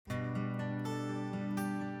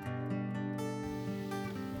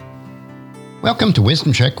Welcome to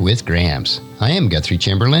Wisdom Trek with Gramps. I am Guthrie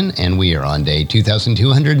Chamberlain, and we are on day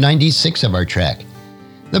 2296 of our trek.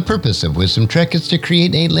 The purpose of Wisdom Trek is to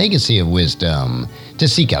create a legacy of wisdom, to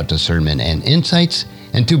seek out discernment and insights,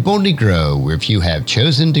 and to boldly grow where few have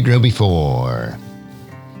chosen to grow before.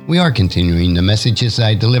 We are continuing the messages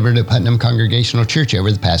I delivered at Putnam Congregational Church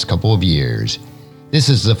over the past couple of years. This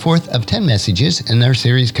is the fourth of 10 messages in our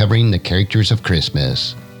series covering the characters of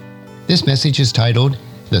Christmas. This message is titled,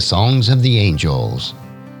 The Songs of the Angels.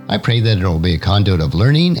 I pray that it will be a conduit of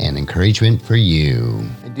learning and encouragement for you.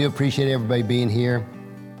 I do appreciate everybody being here.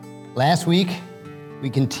 Last week, we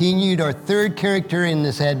continued our third character in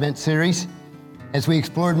this Advent series as we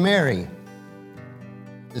explored Mary,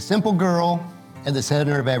 the simple girl at the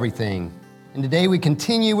center of everything. And today we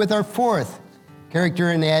continue with our fourth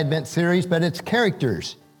character in the Advent series, but it's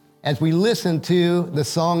characters as we listen to the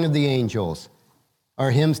Song of the Angels.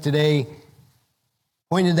 Our hymns today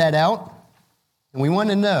pointed that out, and we want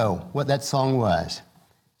to know what that song was.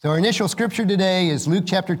 So our initial scripture today is Luke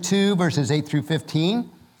chapter 2, verses 8 through 15,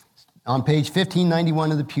 on page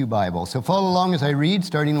 1591 of the Pew Bible. So follow along as I read,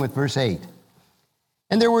 starting with verse 8.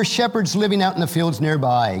 And there were shepherds living out in the fields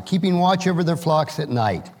nearby, keeping watch over their flocks at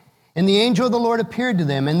night. And the angel of the Lord appeared to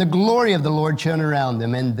them, and the glory of the Lord shone around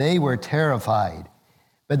them, and they were terrified.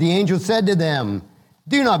 But the angel said to them,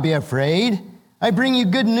 "Do not be afraid. I bring you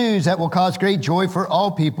good news that will cause great joy for all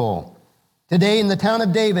people. Today in the town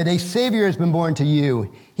of David, a Savior has been born to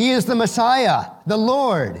you. He is the Messiah, the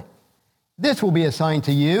Lord. This will be a sign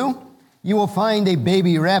to you. You will find a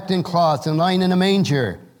baby wrapped in cloths and lying in a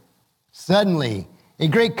manger." Suddenly, a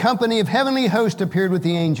great company of heavenly hosts appeared with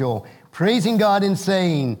the angel, praising God and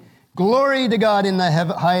saying, "Glory to God in the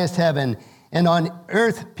highest heaven, and on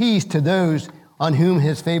earth peace to those on whom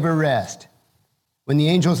his favor rests." When the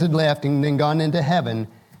angels had left and then gone into heaven,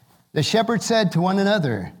 the shepherds said to one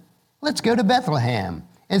another, "Let's go to Bethlehem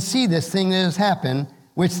and see this thing that has happened,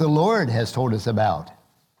 which the Lord has told us about."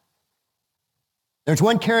 There's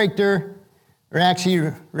one character, or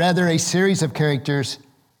actually rather a series of characters,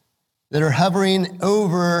 that are hovering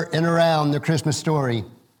over and around the Christmas story.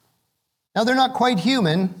 Now, they're not quite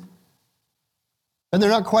human, but they're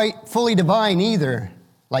not quite fully divine either,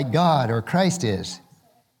 like God or Christ is.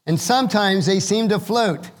 And sometimes they seem to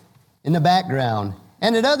float in the background.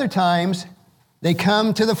 And at other times, they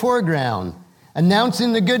come to the foreground,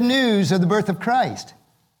 announcing the good news of the birth of Christ.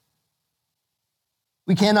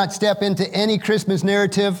 We cannot step into any Christmas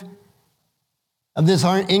narrative of this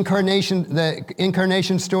incarnation, the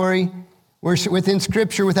incarnation story, within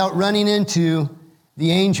Scripture without running into the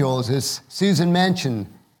angels, as Susan mentioned.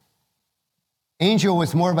 Angel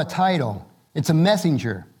was more of a title. It's a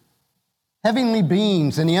messenger. Heavenly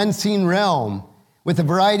beings in the unseen realm with a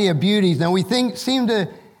variety of beauties. Now we seem to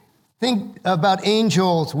think about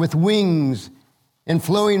angels with wings and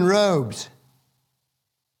flowing robes,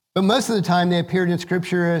 but most of the time they appeared in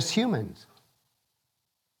Scripture as humans.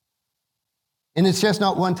 And it's just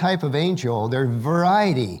not one type of angel. There are a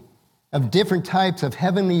variety of different types of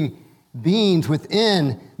heavenly beings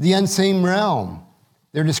within the unseen realm.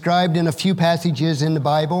 They're described in a few passages in the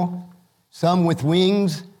Bible, some with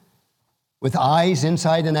wings, with eyes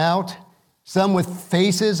inside and out, some with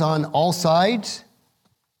faces on all sides,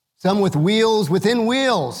 some with wheels within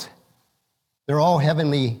wheels. They're all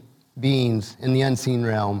heavenly beings in the unseen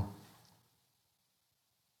realm.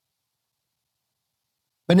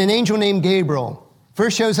 But an angel named Gabriel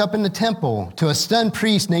first shows up in the temple to a stunned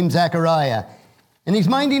priest named Zechariah, and he's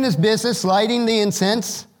minding his business, lighting the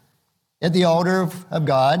incense at the altar of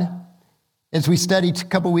God, as we studied a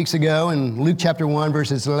couple weeks ago in Luke chapter 1,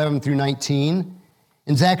 verses 11 through 19.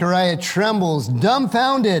 And Zechariah trembles,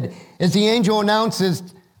 dumbfounded, as the angel announces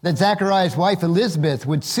that Zechariah's wife Elizabeth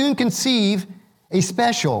would soon conceive a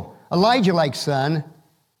special, Elijah-like son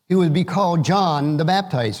who would be called John the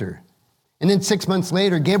Baptizer. And then 6 months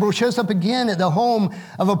later, Gabriel shows up again at the home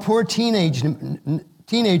of a poor teenager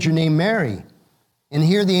named Mary. And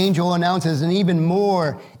here the angel announces an even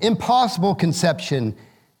more impossible conception.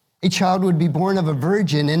 A child would be born of a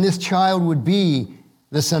virgin, and this child would be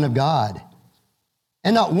the Son of God.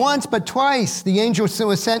 And not once, but twice, the angel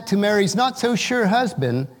was sent to Mary's not-so-sure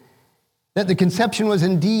husband that the conception was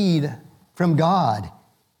indeed from God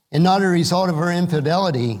and not a result of her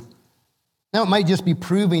infidelity. Now, it might just be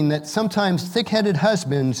proving that sometimes thick-headed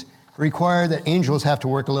husbands require that angels have to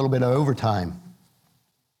work a little bit of overtime.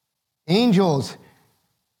 Angels,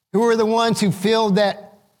 who are the ones who filled that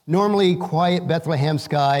normally quiet Bethlehem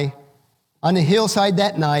sky on the hillside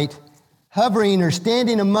that night, hovering or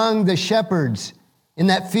standing among the shepherds in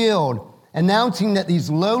that field, announcing that these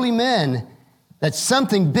lowly men, that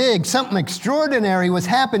something big, something extraordinary was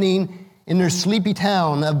happening in their sleepy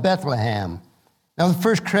town of Bethlehem. Now, the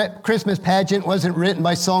first Christmas pageant wasn't written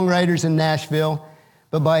by songwriters in Nashville,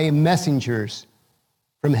 but by messengers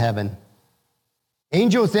from heaven.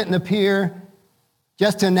 Angels didn't appear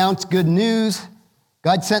just to announce good news.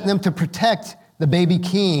 God sent them to protect the baby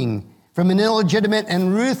king from an illegitimate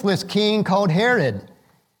and ruthless king called Herod.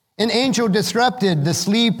 An angel disrupted the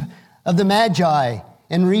sleep of the Magi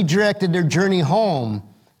and redirected their journey home,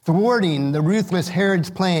 thwarting the ruthless Herod's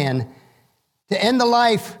plan to end the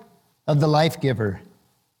life of the life giver.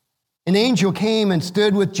 An angel came and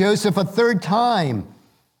stood with Joseph a third time.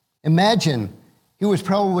 Imagine, he was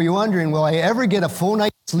probably wondering, will I ever get a full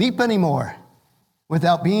night's sleep anymore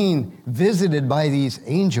without being visited by these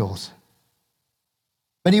angels?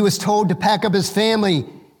 But he was told to pack up his family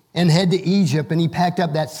and head to Egypt, and he packed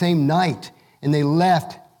up that same night, and they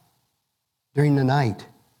left during the night,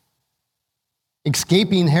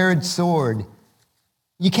 escaping Herod's sword.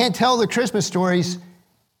 You can't tell the Christmas stories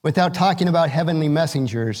without talking about heavenly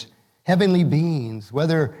messengers, heavenly beings,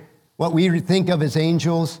 whether what we think of as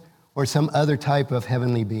angels or some other type of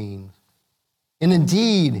heavenly beings. And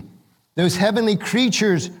indeed, those heavenly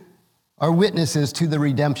creatures are witnesses to the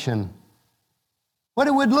redemption. What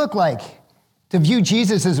it would look like to view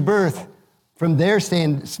Jesus' birth from their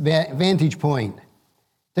vantage point,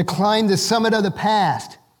 to climb the summit of the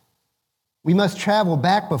past. We must travel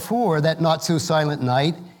back before that not-so-silent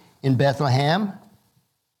night in Bethlehem.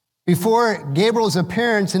 Before Gabriel's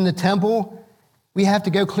appearance in the temple, we have to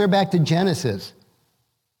go clear back to Genesis.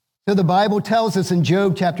 So the Bible tells us in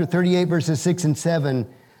Job chapter 38, verses 6 and 7,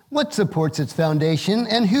 what supports its foundation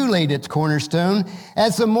and who laid its cornerstone?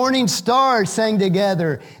 As the morning stars sang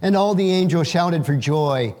together and all the angels shouted for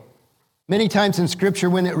joy. Many times in Scripture,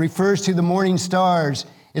 when it refers to the morning stars,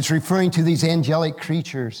 it's referring to these angelic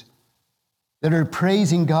creatures that are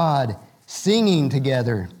praising God, singing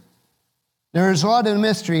together. There is a lot of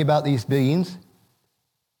mystery about these beings.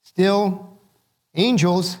 Still,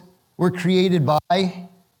 angels were created by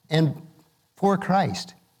and for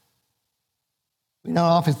Christ. We don't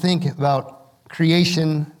often think about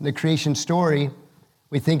creation, the creation story.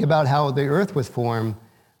 We think about how the earth was formed.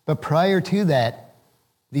 But prior to that,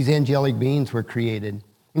 these angelic beings were created.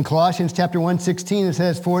 In Colossians chapter 1:16, it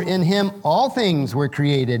says, "For in him all things were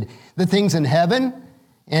created, the things in heaven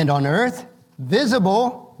and on earth,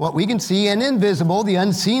 visible," what we can see, "and invisible," the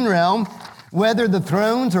unseen realm, whether the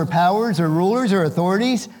thrones or powers or rulers or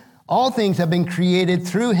authorities, all things have been created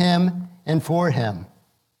through him and for him.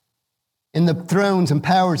 And the thrones and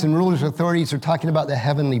powers and rulers and authorities are talking about the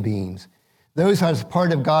heavenly beings. Those are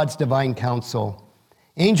part of God's divine counsel.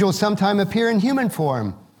 Angels sometimes appear in human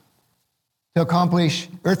form to accomplish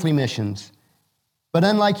earthly missions. But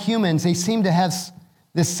unlike humans, they seem to have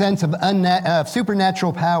this sense of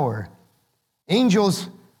supernatural power. Angels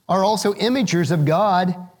are also imagers of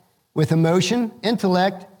God with emotion,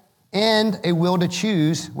 intellect, and a will to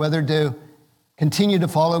choose whether to continue to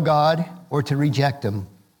follow God or to reject him.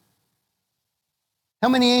 How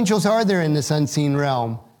many angels are there in this unseen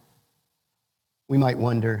realm? We might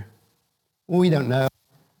wonder. Well, we don't know.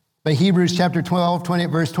 But Hebrews chapter 12,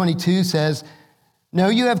 verse 22 says, "No,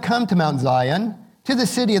 you have come to Mount Zion, to the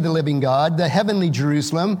city of the living God, the heavenly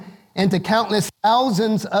Jerusalem, and to countless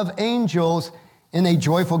thousands of angels in a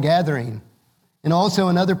joyful gathering." And also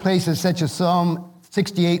in other places, such as Psalm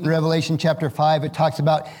 68 and Revelation chapter 5, it talks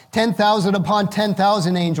about 10,000 upon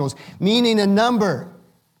 10,000 angels, meaning a number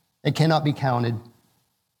that cannot be counted.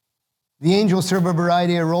 The angels serve a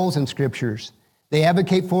variety of roles in scriptures. They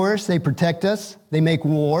advocate for us, they protect us, they make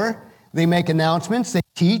war, they make announcements, they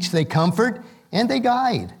teach, they comfort, and they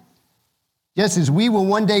guide. Just as we will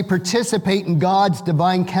one day participate in God's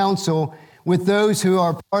divine counsel with those who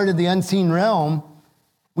are part of the unseen realm,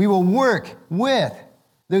 we will work with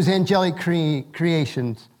those angelic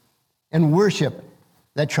creations and worship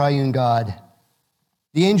that triune God.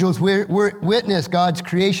 The angels witness God's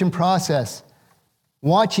creation process,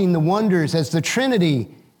 watching the wonders as the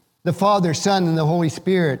Trinity, the Father, Son, and the Holy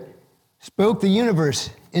Spirit, spoke the universe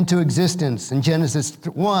into existence in Genesis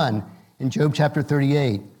 1 and Job chapter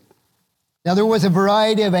 38. Now, there was a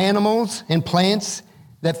variety of animals and plants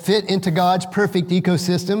that fit into God's perfect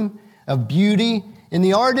ecosystem of beauty, and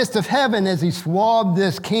the artist of heaven, as he swabbed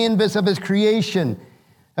this canvas of his creation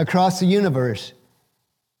across the universe.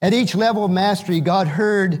 At each level of mastery, God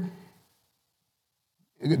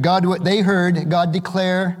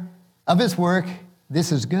declare of his work,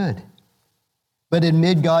 "This is good." But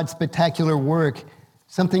amid God's spectacular work,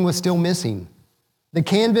 something was still missing. The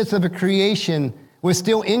canvas of a creation was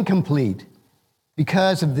still incomplete.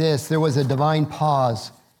 Because of this, there was a divine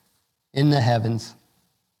pause in the heavens.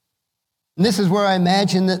 And this is where I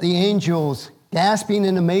imagine that the angels, gasping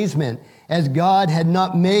in amazement, as God had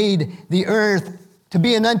not made the earth to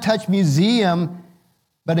be an untouched museum,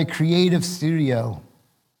 but a creative studio.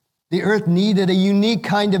 The earth needed a unique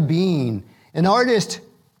kind of being, an artist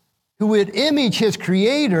who would image his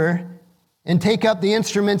creator and take up the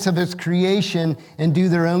instruments of his creation and do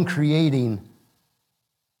their own creating.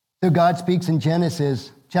 So God speaks in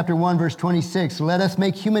Genesis chapter 1, verse 26, "Let us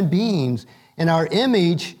make human beings in our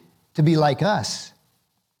image to be like us."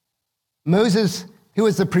 Moses, who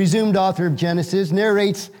is the presumed author of Genesis,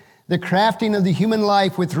 narrates the crafting of the human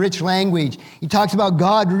life with rich language. He talks about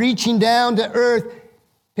God reaching down to earth,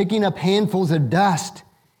 picking up handfuls of dust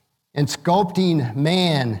and sculpting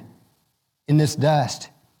man in this dust.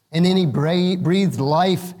 And then he breathed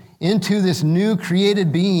life into this new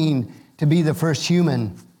created being to be the first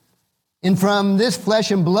human. And from this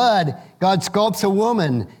flesh and blood, God sculpts a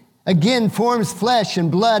woman, again forms flesh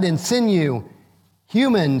and blood and sinew.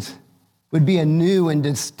 Humans would be a new and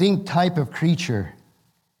distinct type of creature.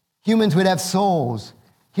 Humans would have souls.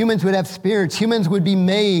 Humans would have spirits. Humans would be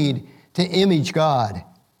made to image God.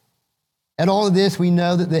 At all of this, we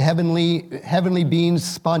know that the heavenly beings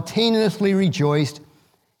spontaneously rejoiced.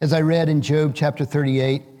 As I read in Job chapter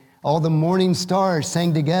 38, all the morning stars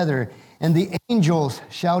sang together, and the angels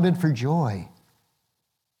shouted for joy.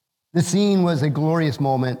 The scene was a glorious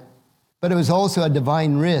moment, but it was also a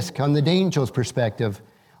divine risk on the angels' perspective.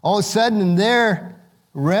 All of a sudden, in their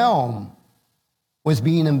realm was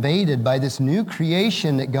being invaded by this new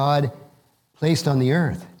creation that God placed on the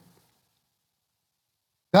earth.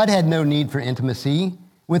 God had no need for intimacy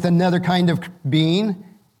with another kind of being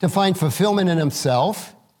to find fulfillment in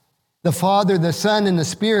himself. The Father, the Son, and the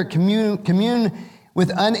Spirit commune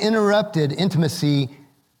with uninterrupted intimacy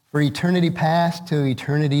for eternity past to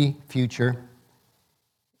eternity future.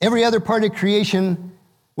 Every other part of creation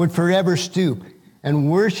would forever stoop and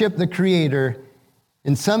worship the Creator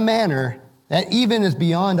in some manner that even is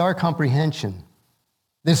beyond our comprehension.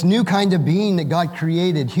 This new kind of being that God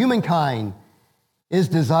created, humankind, is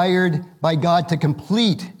desired by God to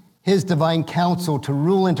complete his divine counsel, to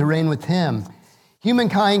rule and to reign with him.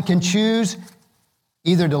 Humankind can choose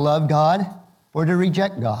either to love God or to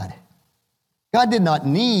reject God. God did not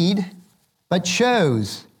need, but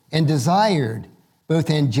chose and desired both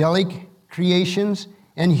angelic creations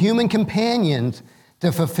and human companions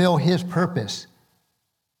to fulfill his purpose.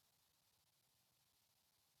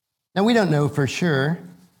 Now, we don't know for sure,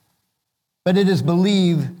 but it is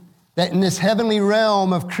believed that in this heavenly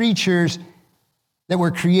realm of creatures that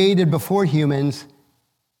were created before humans,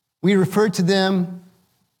 we refer to them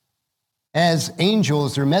as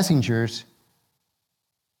angels or messengers.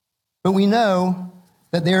 But we know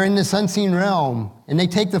that they're in this unseen realm, and they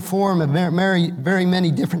take the form of very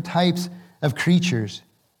many different types of creatures.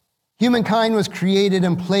 Humankind was created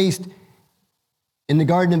and placed in the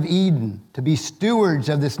Garden of Eden to be stewards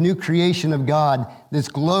of this new creation of God, this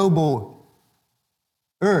global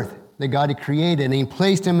earth that God had created. And he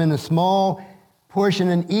placed them in a small portion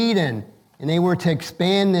in Eden, and they were to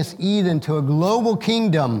expand this Eden to a global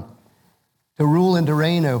kingdom to rule and to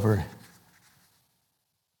reign over.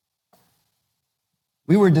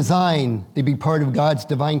 We were designed to be part of God's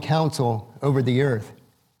divine counsel over the earth,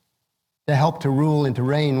 to help to rule and to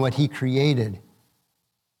reign what he created.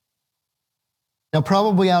 Now,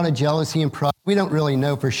 probably out of jealousy and pride, we don't really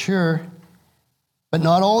know for sure, but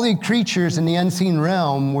not all the creatures in the unseen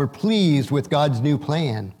realm were pleased with God's new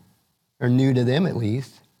plan, or new to them at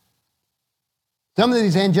least. Some of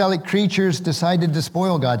these angelic creatures decided to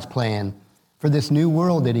spoil God's plan for this new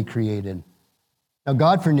world that he created. Now,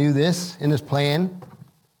 God foreknew this in his plan,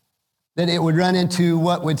 that it would run into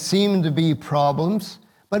what would seem to be problems,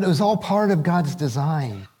 but it was all part of God's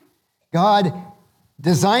design. God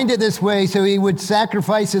designed it this way so he would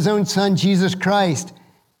sacrifice his own son, Jesus Christ,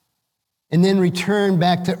 and then return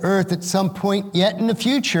back to earth at some point yet in the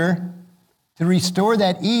future to restore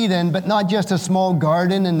that Eden, but not just a small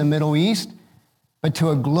garden in the Middle East, but to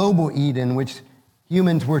a global Eden, which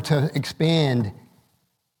humans were to expand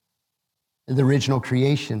in the original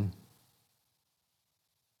creation.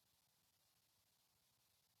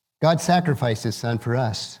 God sacrificed his son for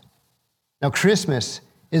us. Now, Christmas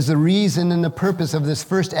is the reason and the purpose of this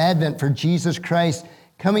first advent for Jesus Christ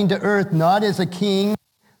coming to earth, not as a king,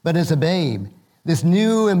 but as a babe. This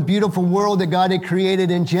new and beautiful world that God had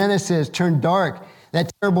created in Genesis turned dark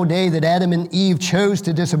that terrible day that Adam and Eve chose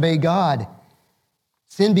to disobey God.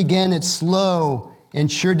 Sin began its slow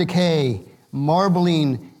and sure decay,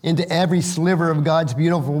 marbling into every sliver of God's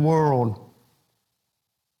beautiful world.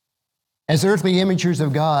 As earthly imagers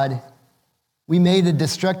of God, we made a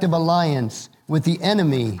destructive alliance with the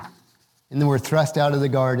enemy and then were thrust out of the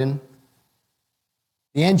garden.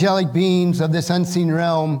 The angelic beings of this unseen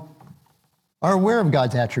realm are aware of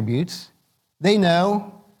God's attributes. They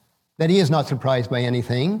know that he is not surprised by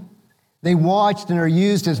anything. They watched and are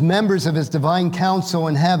used as members of his divine council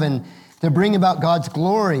in heaven to bring about God's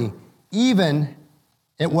glory, even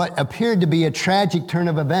at what appeared to be a tragic turn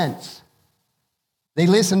of events. They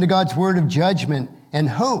listened to God's word of judgment and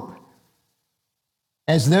hope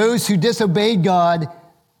as those who disobeyed God,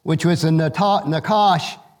 which was a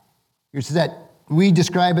nakash, which is that we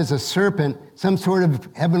describe as a serpent, some sort of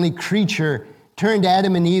heavenly creature, turned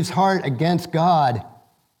Adam and Eve's heart against God.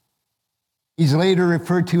 He's later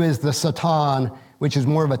referred to as the Satan, which is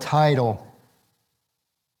more of a title.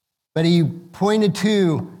 But he pointed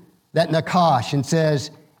to that nakash and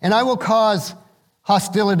says, "And I will cause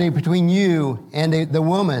hostility between you and the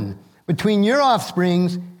woman, between your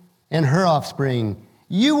offsprings and her offspring.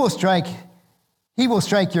 He will strike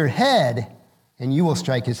your head, and you will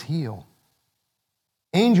strike his heel."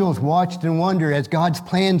 Angels watched and wondered as God's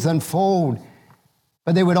plans unfold,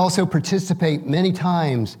 but they would also participate many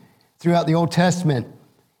times throughout the Old Testament.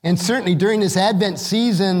 And certainly during this Advent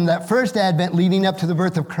season, that first Advent leading up to the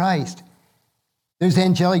birth of Christ, those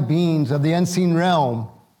angelic beings of the unseen realm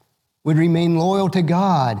would remain loyal to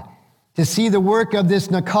God, to see the work of this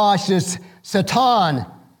nakash, this Satan,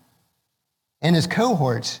 and his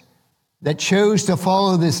cohorts that chose to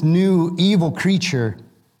follow this new evil creature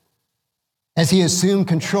as he assumed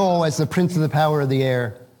control as the prince of the power of the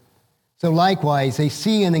air. So likewise, they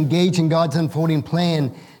see and engage in God's unfolding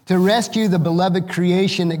plan to rescue the beloved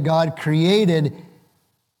creation that God created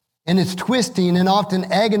and its twisting and often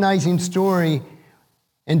agonizing story.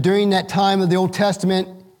 And during that time of the Old Testament,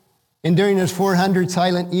 and during those 400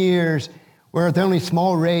 silent years, were with only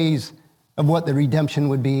small rays of what the redemption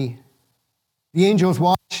would be. The angels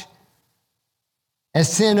watch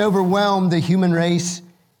as sin overwhelmed the human race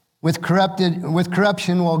with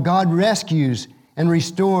corruption, while God rescues and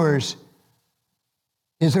restores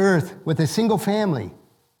his earth with a single family,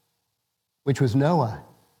 which was Noah.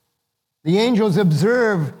 The angels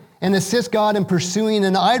observe and assist God in pursuing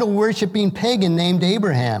an idol-worshiping pagan named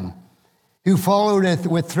Abraham, who followed it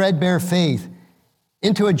with threadbare faith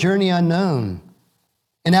into a journey unknown.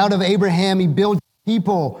 And out of Abraham, he built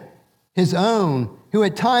people, his own, who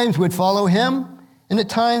at times would follow him and at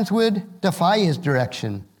times would defy his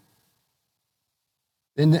direction.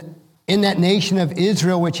 In that nation of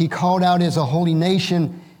Israel, which he called out as a holy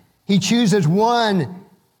nation, he chooses one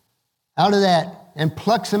out of that and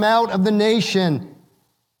plucks him out of the nation,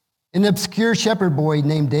 an obscure shepherd boy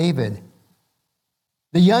named David,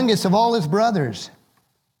 the youngest of all his brothers.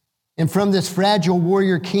 And from this fragile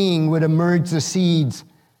warrior king would emerge the seeds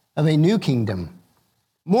of a new kingdom,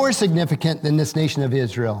 more significant than this nation of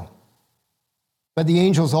Israel. But the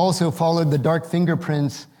angels also followed the dark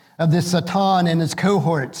fingerprints of this Satan and his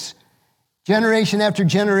cohorts. Generation after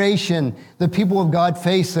generation, the people of God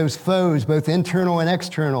face those foes, both internal and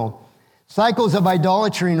external. Cycles of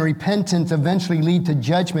idolatry and repentance eventually lead to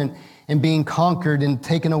judgment and being conquered and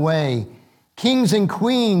taken away. Kings and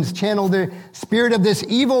queens channel the spirit of this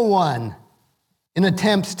evil one in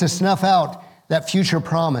attempts to snuff out that future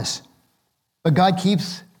promise. But God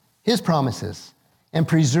keeps his promises and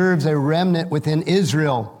preserves a remnant within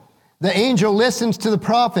Israel. The angel listens to the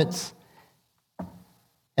prophets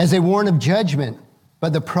as they warn of judgment,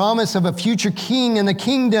 but the promise of a future king in the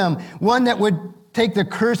kingdom, one that would take the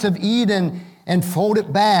curse of Eden and fold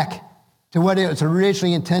it back to what it was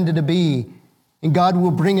originally intended to be. And God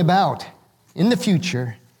will bring about in the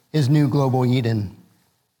future his new global Eden.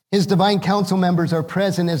 His divine council members are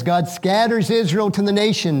present as God scatters Israel to the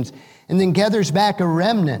nations and then gathers back a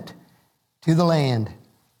remnant to the land.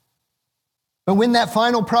 But when that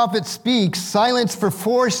final prophet speaks, silence for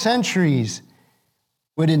 4 centuries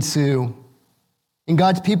would ensue, and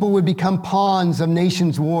God's people would become pawns of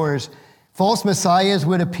nations' wars. False messiahs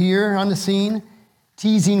would appear on the scene,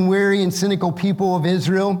 teasing weary and cynical people of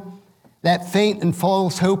Israel, that faint and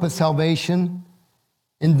false hope of salvation.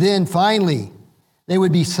 And then finally, they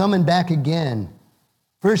would be summoned back again.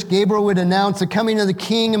 First, Gabriel would announce the coming of the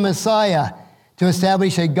King and Messiah to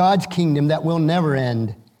establish a God's kingdom that will never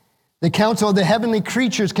end. The council of the heavenly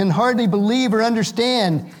creatures can hardly believe or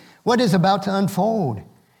understand what is about to unfold.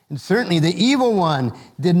 And certainly the evil one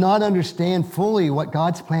did not understand fully what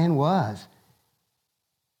God's plan was.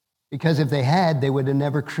 Because if they had, they would have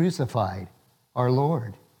never crucified our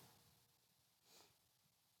Lord.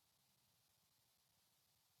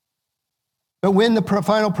 But when the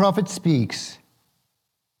final prophet speaks,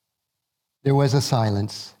 there was a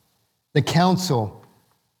silence. The council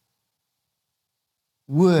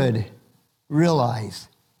would realize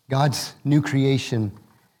God's new creation.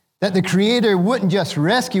 That the Creator wouldn't just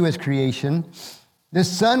rescue his creation, the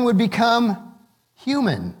Son would become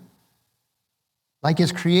human, like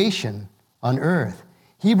his creation on earth.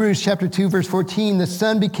 Hebrews chapter 2, verse 14, the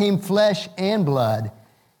Son became flesh and blood.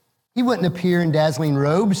 He wouldn't appear in dazzling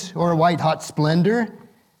robes or white-hot splendor.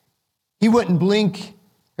 He wouldn't blink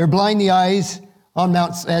or blind the eyes on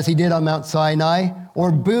as he did on Mount Sinai,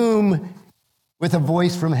 or boom with a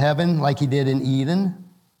voice from heaven like he did in Eden.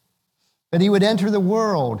 But he would enter the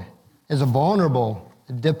world as a vulnerable,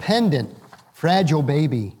 dependent, fragile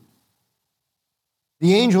baby.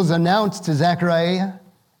 The angels announced to Zechariah,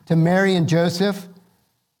 to Mary and Joseph.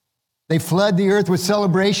 They flood the earth with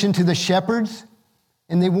celebration to the shepherds,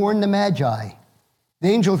 and they warned the Magi. The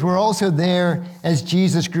angels were also there as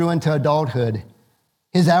Jesus grew into adulthood.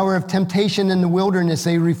 His hour of temptation in the wilderness,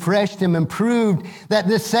 they refreshed him and proved that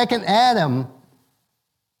this second Adam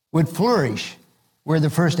would flourish where the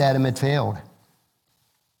first Adam had failed.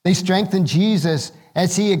 They strengthened Jesus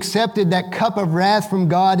as he accepted that cup of wrath from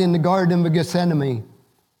God in the Garden of Gethsemane.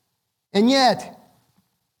 And yet,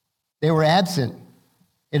 they were absent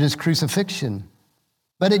at his crucifixion.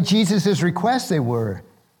 But at Jesus' request they were.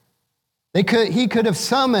 He could have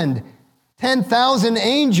summoned 10,000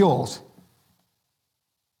 angels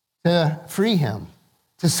to free him,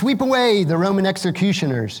 to sweep away the Roman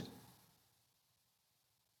executioners.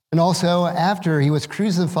 And also, after he was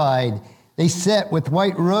crucified, they sat with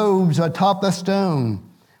white robes atop a stone,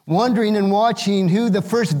 wondering and watching who the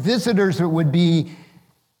first visitors would be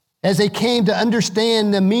as they came to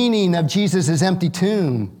understand the meaning of Jesus' empty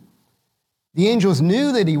tomb. The angels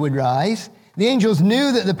knew that he would rise. The angels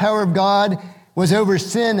knew that the power of God was over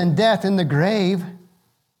sin and death and the grave.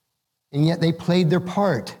 And yet they played their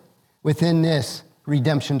part within this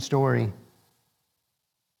redemption story.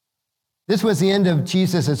 This was the end of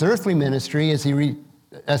Jesus' earthly ministry as he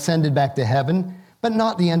ascended back to heaven, but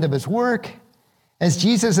not the end of his work. As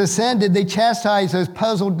Jesus ascended, they chastised those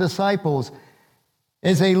puzzled disciples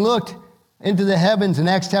as they looked into the heavens in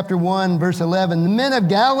Acts chapter 1, verse 11. The men of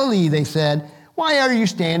Galilee, they said, why are you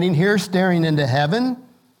standing here staring into heaven?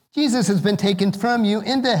 Jesus has been taken from you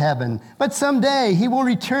into heaven, but someday he will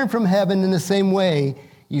return from heaven in the same way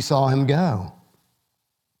you saw him go.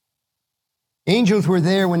 Angels were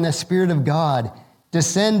there when the Spirit of God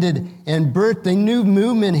descended and birthed a new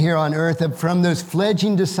movement here on earth from those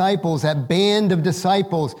fledgling disciples, that band of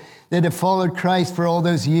disciples that have followed Christ for all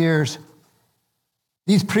those years.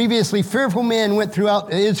 These previously fearful men went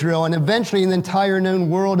throughout Israel and eventually the entire known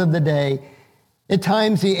world of the day. At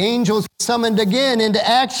times, the angels were summoned again into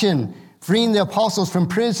action, freeing the apostles from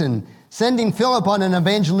prison, sending Philip on an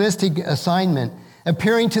evangelistic assignment,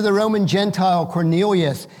 appearing to the Roman Gentile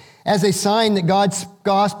Cornelius as a sign that God's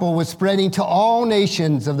gospel was spreading to all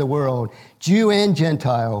nations of the world, Jew and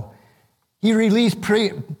Gentile. He released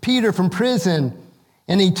Peter from prison,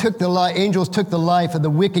 and angels took the life of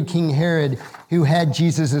the wicked King Herod, who had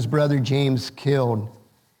Jesus' brother James killed.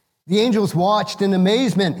 The angels watched in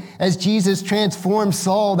amazement as Jesus transformed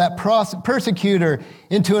Saul, that persecutor,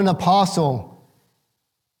 into an apostle.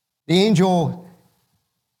 The angel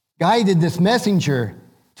guided this messenger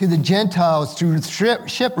to the Gentiles through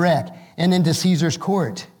shipwreck and into Caesar's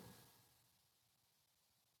court.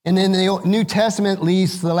 And in the New Testament, at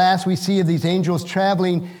least, the last we see of these angels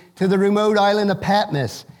traveling to the remote island of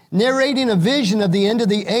Patmos, narrating a vision of the end of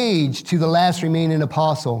the age to the last remaining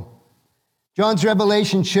apostle. John's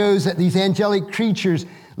revelation shows that these angelic creatures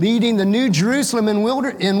leading the New Jerusalem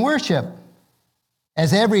in worship,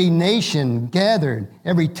 as every nation gathered,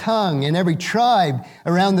 every tongue and every tribe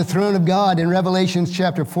around the throne of God in Revelation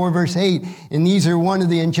chapter 4, verse 8. And these are one of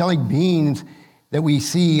the angelic beings that we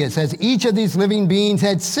see. It says, each of these living beings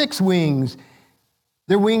had 6 wings.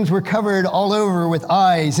 Their wings were covered all over with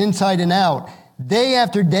eyes, inside and out. Day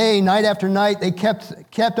after day, night after night, they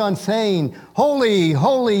kept on saying, holy,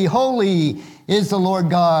 holy, holy is the Lord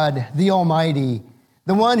God, the Almighty,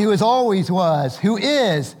 the one who is always was, who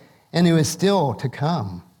is, and who is still to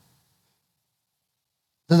come.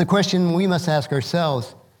 So the question we must ask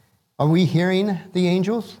ourselves, are we hearing the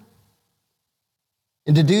angels?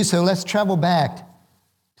 And to do so, let's travel back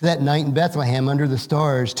to that night in Bethlehem under the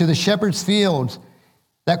stars, to the shepherd's fields,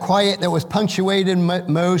 that quiet that was punctuated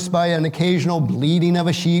most by an occasional bleating of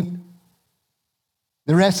a sheep.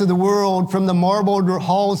 The rest of the world, from the marbled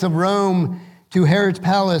halls of Rome to Herod's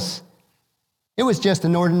palace, it was just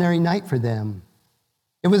an ordinary night for them.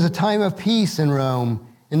 It was a time of peace in Rome,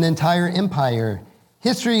 in the entire empire.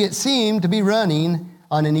 History, it seemed, to be running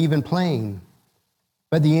on an even plane.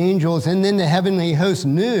 But the angels and then the heavenly host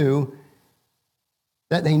knew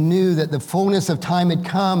that they knew that the fullness of time had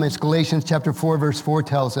come, as Galatians chapter 4, verse 4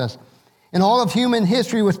 tells us. And all of human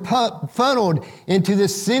history was funneled into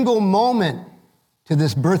this single moment to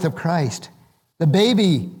this birth of Christ. The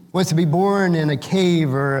baby was to be born in a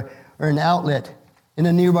cave or an outlet in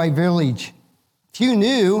a nearby village. Few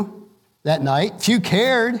knew that night, few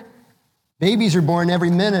cared. Babies are born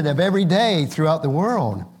every minute of every day throughout the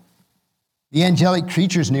world. The angelic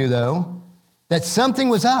creatures knew, though, that something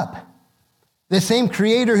was up. The same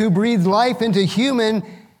Creator who breathed life into human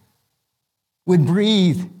would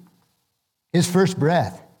breathe his first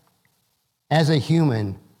breath as a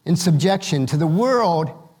human in subjection to the world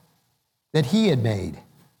that he had made.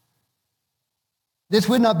 This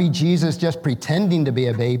would not be Jesus just pretending to be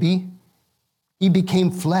a baby. He became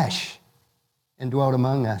flesh and dwelt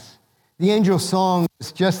among us. The angel song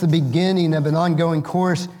is just the beginning of an ongoing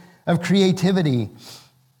course of creativity.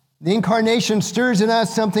 The incarnation stirs in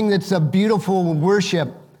us something that's a beautiful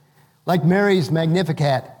worship, like Mary's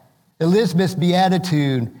Magnificat, Elizabeth's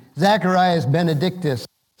Beatitude, Zechariah's Benedictus.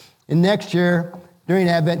 And next year, during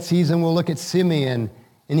Advent season, we'll look at Simeon,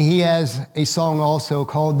 and he has a song also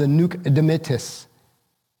called the Nunc Dimittis.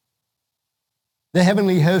 The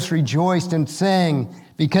heavenly host rejoiced and sang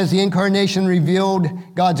because the incarnation revealed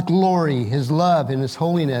God's glory, his love, and his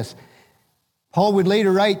holiness. Paul would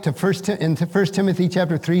later write in 1 Timothy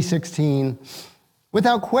chapter 3:16,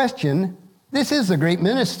 without question, this is the great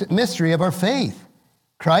mystery of our faith.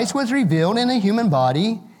 Christ was revealed in a human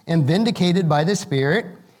body and vindicated by the Spirit.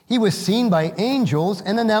 He was seen by angels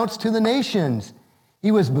and announced to the nations.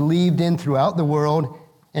 He was believed in throughout the world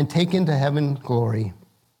and taken to heaven glory.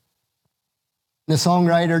 The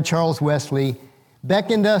songwriter Charles Wesley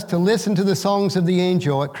beckoned us to listen to the songs of the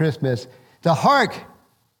angel at Christmas, to hark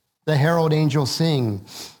the herald angels sing.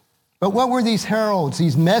 But what were these heralds,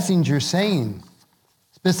 these messengers saying?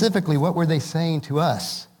 Specifically, what were they saying to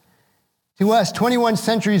us? To us, 21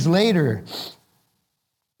 centuries later,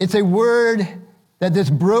 it's a word that this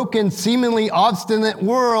broken, seemingly obstinate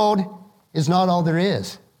world is not all there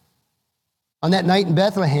is. On that night in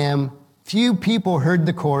Bethlehem, few people heard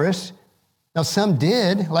the chorus. Now, some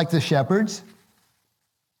did, like the shepherds,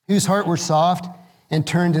 whose heart were soft and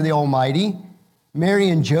turned to the Almighty. Mary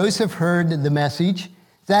and Joseph heard the message.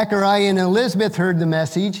 Zechariah and Elizabeth heard the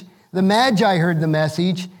message. The Magi heard the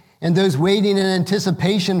message. And those waiting in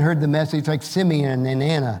anticipation heard the message, like Simeon and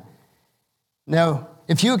Anna. Now,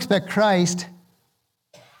 if you expect Christ,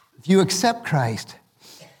 if you accept Christ,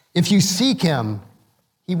 if you seek him,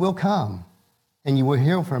 he will come and you will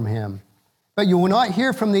hear from him. But you will not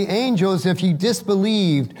hear from the angels if you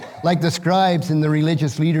disbelieved like the scribes and the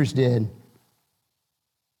religious leaders did.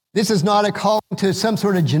 This is not a call to some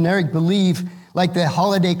sort of generic belief like the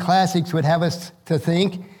holiday classics would have us to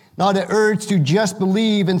think, not an urge to just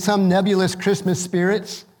believe in some nebulous Christmas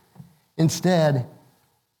spirits. Instead,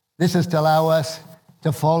 this is to allow us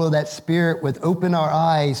to follow that spirit with open our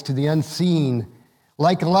eyes to the unseen,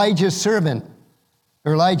 like Elijah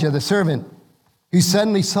the servant, who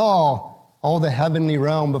suddenly saw all the heavenly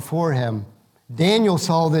realm before him. Daniel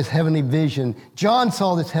saw this heavenly vision. John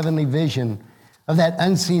saw this heavenly vision of that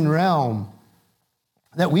unseen realm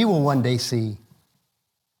that we will one day see.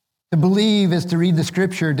 To believe is to read the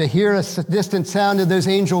scripture, to hear a distant sound of those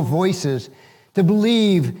angel voices. To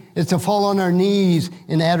believe is to fall on our knees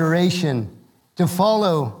in adoration, to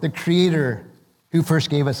follow the Creator who first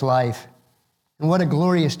gave us life. And what a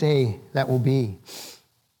glorious day that will be.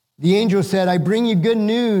 The angel said, I bring you good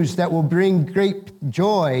news that will bring great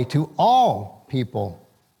joy to all people.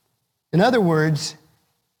 In other words,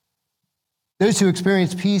 those who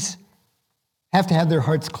experience peace have to have their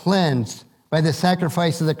hearts cleansed by the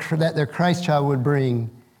sacrifice that their Christ child would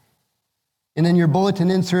bring. And in your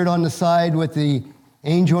bulletin insert on the side with the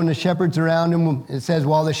angel and the shepherds around him, it says,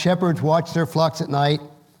 while the shepherds watch their flocks at night,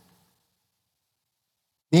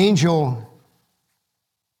 the angel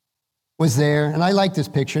was there, and I like this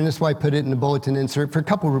picture, and that's why I put it in the bulletin insert for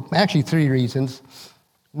three reasons.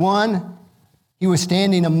 One, he was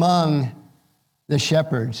standing among the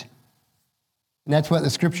shepherds, and that's what the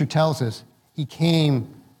scripture tells us. He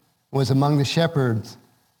came, was among the shepherds.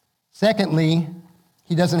 Secondly,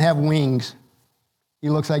 he doesn't have wings. He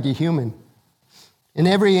looks like a human. And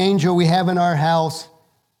every angel we have in our house,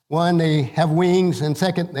 one, they have wings, and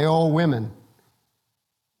second, they're all women,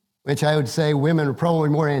 which I would say women are probably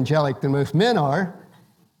more angelic than most men are.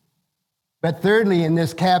 But thirdly, in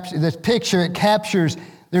this picture, it captures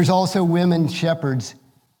there's also women shepherds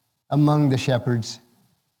among the shepherds.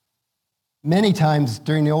 Many times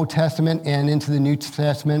during the Old Testament and into the New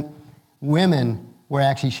Testament, women were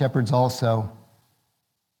actually shepherds also.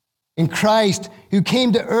 In Christ, who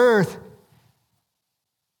came to earth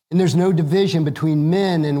And there's no division between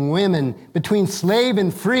men and women, between slave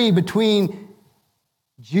and free, between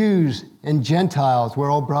Jews and Gentiles.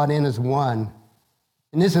 We're all brought in as one.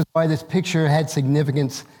 And this is why this picture had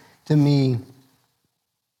significance to me.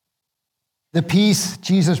 The peace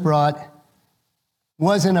Jesus brought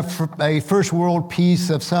wasn't a first world peace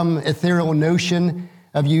of some ethereal notion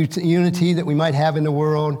of unity that we might have in the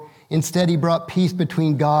world. Instead, he brought peace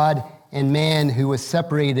between God and man who was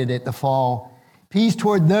separated at the fall. Peace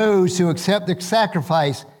toward those who accept the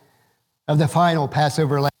sacrifice of the final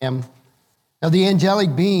Passover lamb. Now, the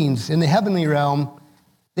angelic beings in the heavenly realm,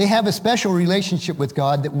 they have a special relationship with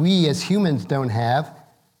God that we as humans don't have,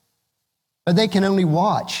 but they can only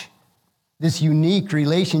watch this unique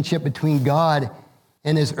relationship between God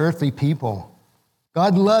and his earthly people.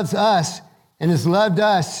 God loves us and has loved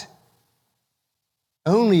us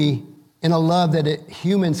only in a love that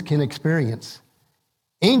humans can experience.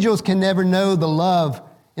 Angels can never know the love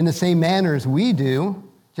in the same manner as we do,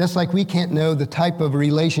 just like we can't know the type of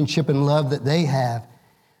relationship and love that they have.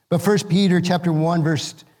 But 1 Peter chapter 1,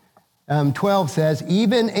 verse 12 says,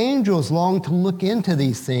 even angels long to look into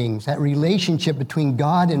these things, that relationship between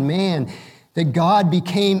God and man, that God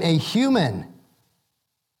became a human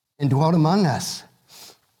and dwelt among us.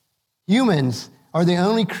 Humans are the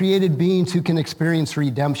only created beings who can experience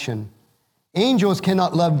redemption. Angels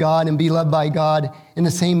cannot love God and be loved by God in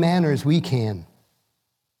the same manner as we can.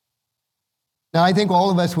 Now, I think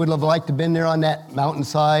all of us would have liked to have been there on that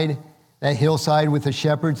mountainside, that hillside with the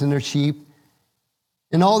shepherds and their sheep.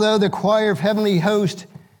 And although the choir of heavenly host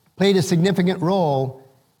played a significant role,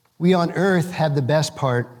 we on earth have the best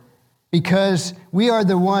part because we are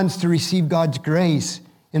the ones to receive God's grace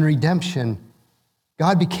and redemption.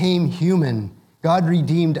 God became human. God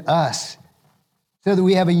redeemed us so that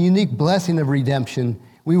we have a unique blessing of redemption.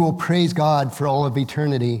 We will praise God for all of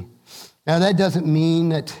eternity. Now, that doesn't mean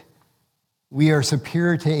that we are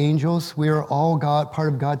superior to angels. We are all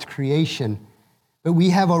part of God's creation. But we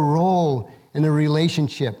have a role in a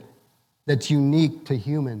relationship that's unique to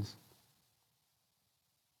humans.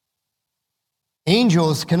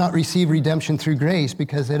 Angels cannot receive redemption through grace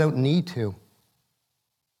because they don't need to.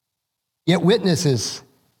 Yet witnesses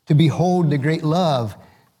to behold the great love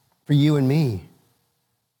for you and me.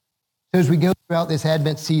 So as we go throughout this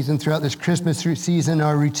Advent season, throughout this Christmas season,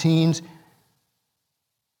 our routines,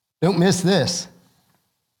 don't miss this.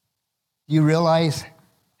 Do you realize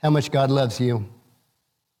how much God loves you?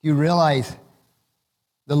 Do you realize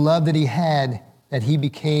the love that he had, that he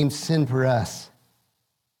became sin for us?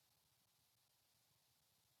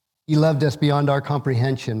 He loved us beyond our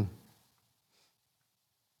comprehension.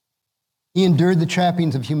 He endured the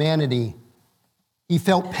trappings of humanity. He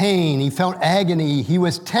felt pain. He felt agony. He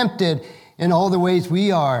was tempted in all the ways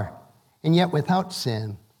we are, and yet without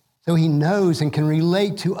sin. So he knows and can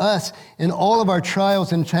relate to us in all of our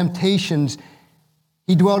trials and temptations.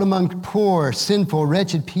 He dwelt among poor, sinful,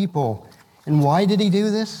 wretched people. And why did he do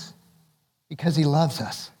this? Because he loves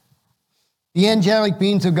us. The angelic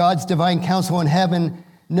beings of God's divine counsel in heaven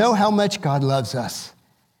know how much God loves us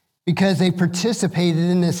because they participated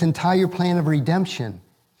in this entire plan of redemption.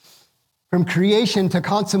 From creation to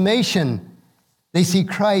consummation, they see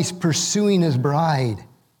Christ pursuing his bride.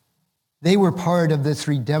 They were part of this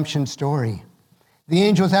redemption story. The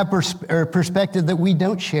angels have a perspective that we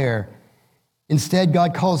don't share. Instead,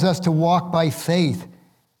 God calls us to walk by faith,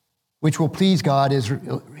 which will please God, as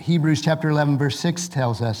Hebrews chapter 11, verse 6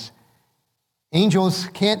 tells us. Angels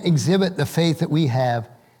can't exhibit the faith that we have.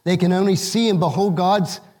 They can only see and behold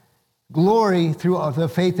God's glory through the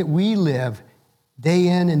faith that we live day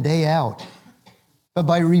in and day out. But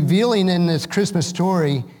by revealing in this Christmas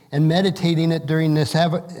story and meditating it during this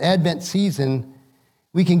Advent season,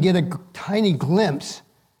 we can get a tiny glimpse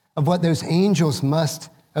of what those angels must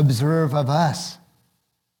observe of us.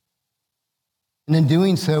 And in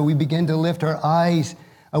doing so, we begin to lift our eyes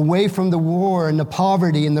away from the war and the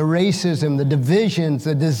poverty and the racism, the divisions,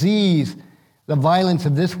 the disease, the violence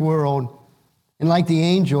of this world. And like the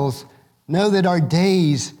angels, know that our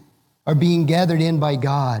days are being gathered in by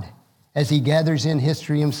God as he gathers in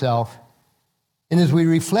history himself. And as we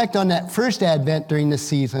reflect on that first Advent during this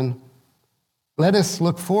season, let us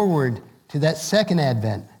look forward to that second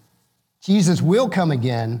Advent. Jesus will come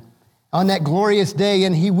again on that glorious day,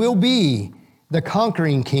 and he will be the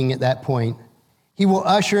conquering king at that point. He will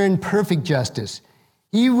usher in perfect justice.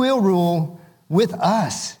 He will rule with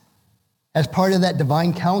us as part of that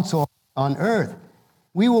divine council on earth.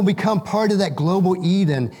 We will become part of that global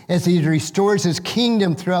Eden as he restores his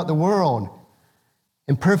kingdom throughout the world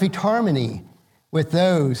in perfect harmony with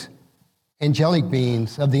those angelic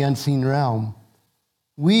beings of the unseen realm.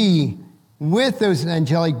 We with those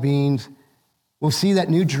angelic beings, we'll see that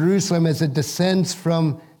New Jerusalem as it descends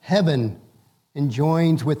from heaven and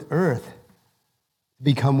joins with earth to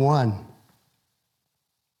become one.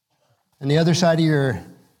 On the other side of your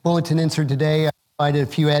bulletin insert today, I provided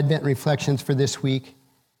a few Advent reflections for this week.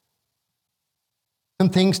 Some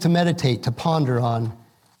things to meditate, to ponder on.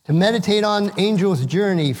 To meditate on angels'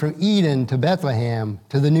 journey from Eden to Bethlehem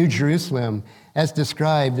to the New Jerusalem, as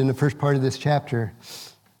described in the first part of this chapter.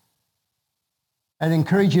 I'd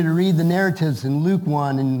encourage you to read the narratives in Luke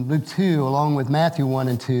 1 and Luke 2, along with Matthew 1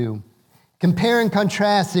 and 2. Compare and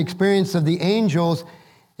contrast the experience of the angels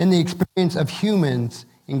and the experience of humans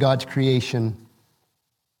in God's creation.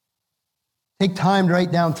 Take time to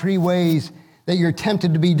write down 3 ways that you're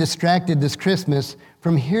tempted to be distracted this Christmas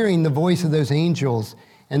from hearing the voice of those angels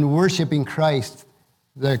and worshiping Christ,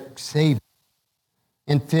 the Savior.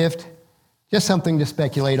 And 5th, just something to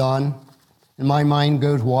speculate on, and my mind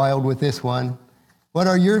goes wild with this one. What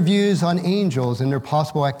are your views on angels and their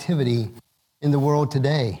possible activity in the world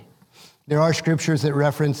today? There are scriptures that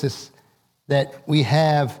reference this, that we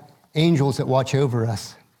have angels that watch over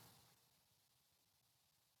us.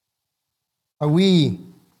 Are we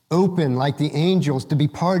open, like the angels, to be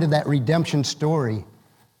part of that redemption story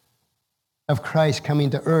of Christ coming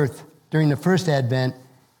to earth during the first Advent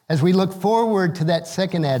as we look forward to that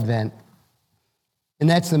second Advent? And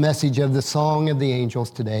that's the message of the Song of the Angels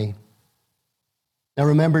today. Now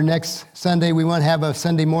remember, next Sunday we want to have a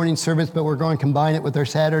Sunday morning service, but we're going to combine it with our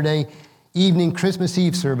Saturday evening Christmas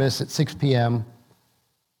Eve service at 6 p.m.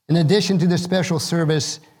 In addition to the special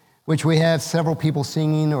service, which we have several people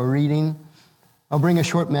singing or reading, I'll bring a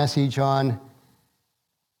short message on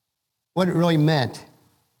what it really meant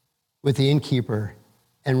with the innkeeper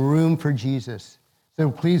and room for Jesus. So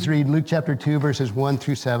please read Luke chapter 2, verses 1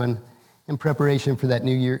 through 7 in preparation for that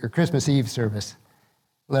New Year or Christmas Eve service.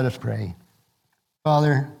 Let us pray.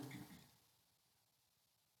 Father,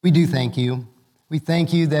 we do thank you. We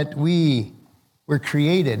thank you that we were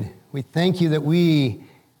created. We thank you that we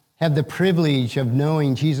have the privilege of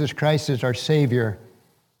knowing Jesus Christ as our Savior,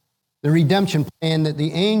 the redemption plan that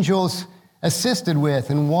the angels assisted with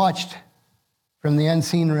and watched from the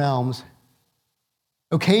unseen realms.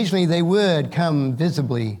 Occasionally they would come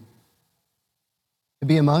visibly to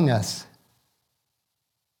be among us.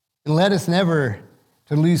 And let us never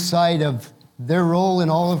to lose sight of their role in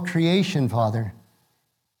all of creation, Father,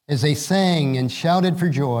 as they sang and shouted for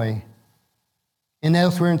joy. And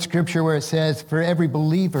elsewhere in Scripture where it says, for every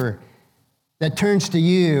believer that turns to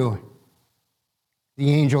you,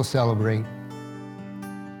 the angels celebrate.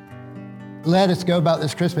 Let us go about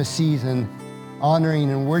this Christmas season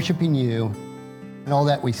honoring and worshiping you in all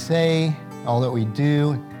that we say, all that we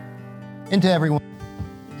do, and to everyone.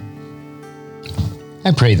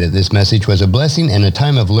 I pray that this message was a blessing and a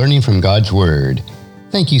time of learning from God's Word.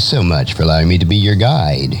 Thank you so much for allowing me to be your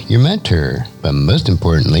guide, your mentor, but most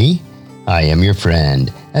importantly, I am your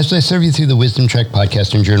friend as I serve you through the Wisdom Trek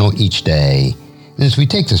podcast and journal each day. And as we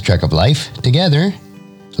take this trek of life together,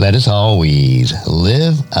 let us always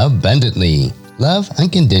live abundantly, love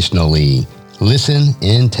unconditionally, listen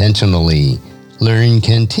intentionally, learn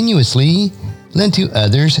continuously, lend to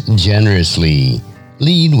others generously,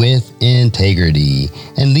 lead with integrity,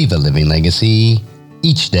 and leave a living legacy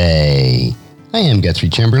each day. I am Guthrie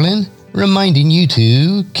Chamberlain, reminding you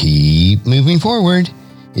to keep moving forward,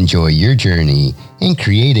 enjoy your journey, and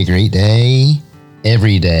create a great day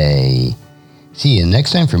every day. See you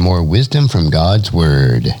next time for more wisdom from God's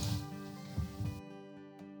Word.